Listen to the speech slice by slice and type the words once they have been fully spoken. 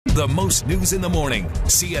The most news in the morning.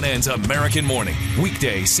 CNN's American Morning.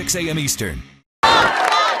 Weekday, 6 a.m. Eastern.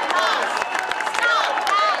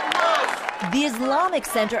 The Islamic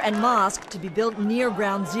Center and Mosque, to be built near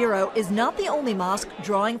Ground Zero, is not the only mosque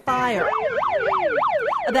drawing fire.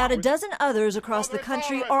 About a dozen others across the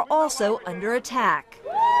country are also under attack.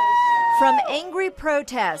 From angry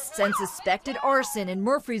protests and suspected arson in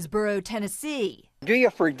Murfreesboro, Tennessee. Do you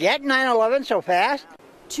forget 9/11 so fast?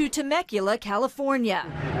 To Temecula, California.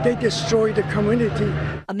 They destroy the community.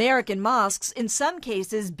 American mosques, in some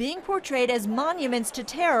cases, being portrayed as monuments to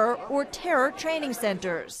terror or terror training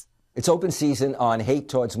centers. It's open season on hate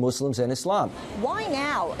towards Muslims and Islam. Why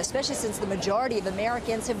now, especially since the majority of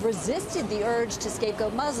Americans have resisted the urge to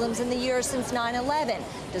scapegoat Muslims in the years since 9/11,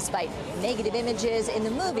 despite negative images in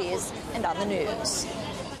the movies and on the news?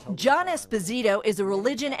 John Esposito is a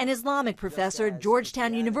religion and Islamic professor at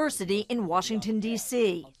Georgetown University in Washington,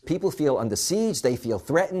 D.C. People feel under siege, they feel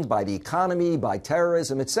threatened by the economy, by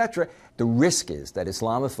terrorism, etc. The risk is that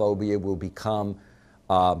Islamophobia will become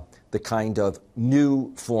the kind of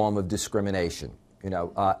new form of discrimination,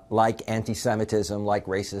 like anti-Semitism, like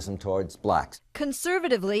racism towards blacks.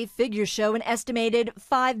 Conservatively, figures show an estimated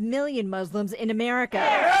 5 million Muslims in America.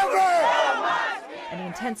 And the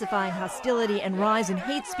intensifying hostility and rise in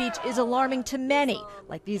hate speech is alarming to many,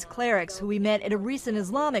 like these clerics who we met at a recent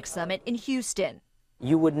Islamic summit in Houston.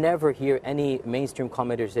 You would never hear any mainstream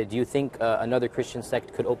commentators say, do you think another Christian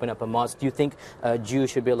sect could open up a mosque? Do you think Jews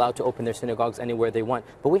should be allowed to open their synagogues anywhere they want?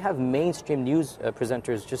 But we have mainstream news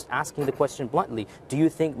presenters just asking the question bluntly. Do you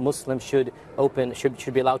think Muslims should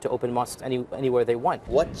be allowed to open mosques anywhere they want?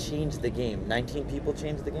 What changed the game? 19 people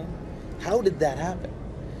changed the game? How did that happen?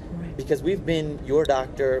 Because we've been your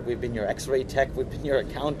doctor, we've been your x-ray tech, we've been your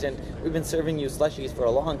accountant, we've been serving you slushies for a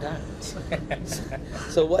long time.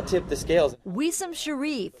 So what tipped the scales? Wissam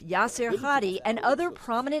Sharif, Yasser Hadi, and other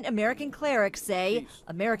prominent American clerics say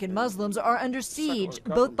American Muslims are under siege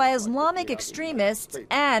both by Islamic extremists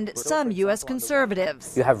and some U.S.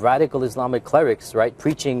 conservatives. You have radical Islamic clerics, right,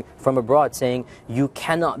 preaching from abroad saying you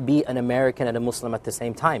cannot be an American and a Muslim at the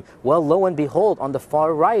same time. Well, lo and behold, on the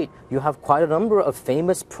far right, you have quite a number of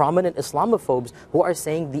famous, prominent Islamophobes who are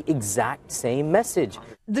saying the exact same message.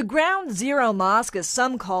 The Ground Zero Mosque, as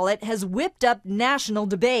some call it, has whipped up national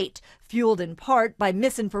debate, fueled in part by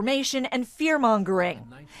misinformation and fear-mongering.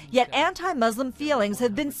 Yet anti-Muslim feelings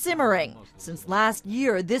have been simmering. Since last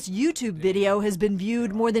year, this YouTube video has been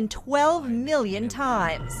viewed more than 12 million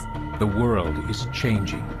times. The world is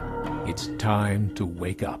changing. It's time to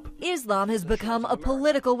wake up. Islam has become a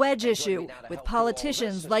political wedge issue, with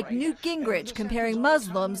politicians like Newt Gingrich comparing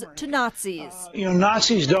Muslims to Nazis.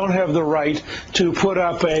 Nazis don't have the right to put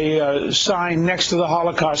up a sign next to the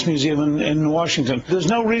Holocaust Museum in Washington. There's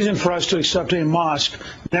no reason for us to accept a mosque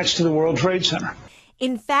next to the World Trade Center.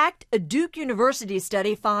 In fact, a Duke University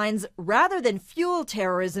study finds rather than fuel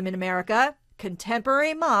terrorism in America,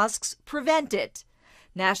 contemporary mosques prevent it.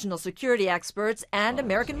 National security experts and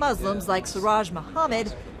American Muslims like Siraj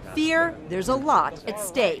Muhammad fear there's a lot at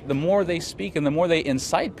stake. The more they speak and the more they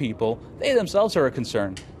incite people, they themselves are a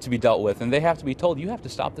concern to be dealt with, and they have to be told, you have to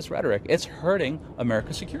stop this rhetoric. It's hurting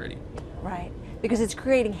America's security. Right. Because it's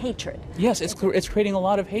creating hatred. Yes, it's creating a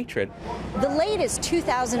lot of hatred. The latest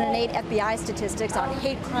 2008 FBI statistics on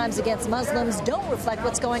hate crimes against Muslims don't reflect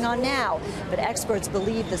what's going on now, but experts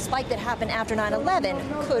believe the spike that happened after 9/11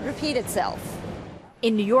 could repeat itself.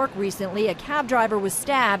 In New York recently, a cab driver was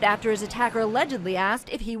stabbed after his attacker allegedly asked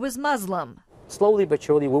if he was Muslim. Slowly but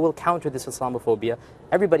surely, we will counter this Islamophobia.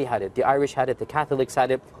 Everybody had it. The Irish had it, the Catholics had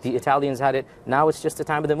it, the Italians had it. Now it's just the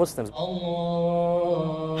time of the Muslims.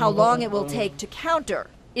 How long it will take to counter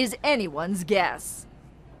is anyone's guess.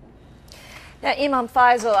 Now, Imam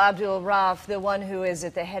Faisal Abdul Rauf, the one who is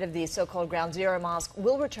at the head of the so-called Ground Zero Mosque,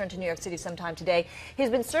 will return to New York City sometime today.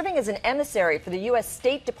 He's been serving as an emissary for the U.S.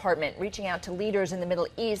 State Department, reaching out to leaders in the Middle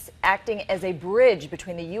East, acting as a bridge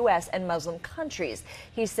between the U.S. and Muslim countries.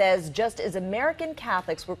 He says just as American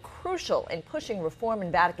Catholics were crucial in pushing reform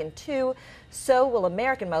in Vatican II, so will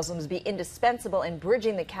American Muslims be indispensable in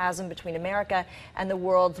bridging the chasm between America and the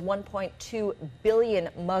world's 1.2 billion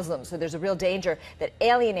Muslims. So there's a real danger that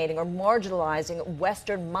alienating or marginalizing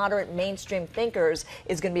Western moderate mainstream thinkers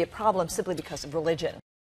is going to be a problem simply because of religion.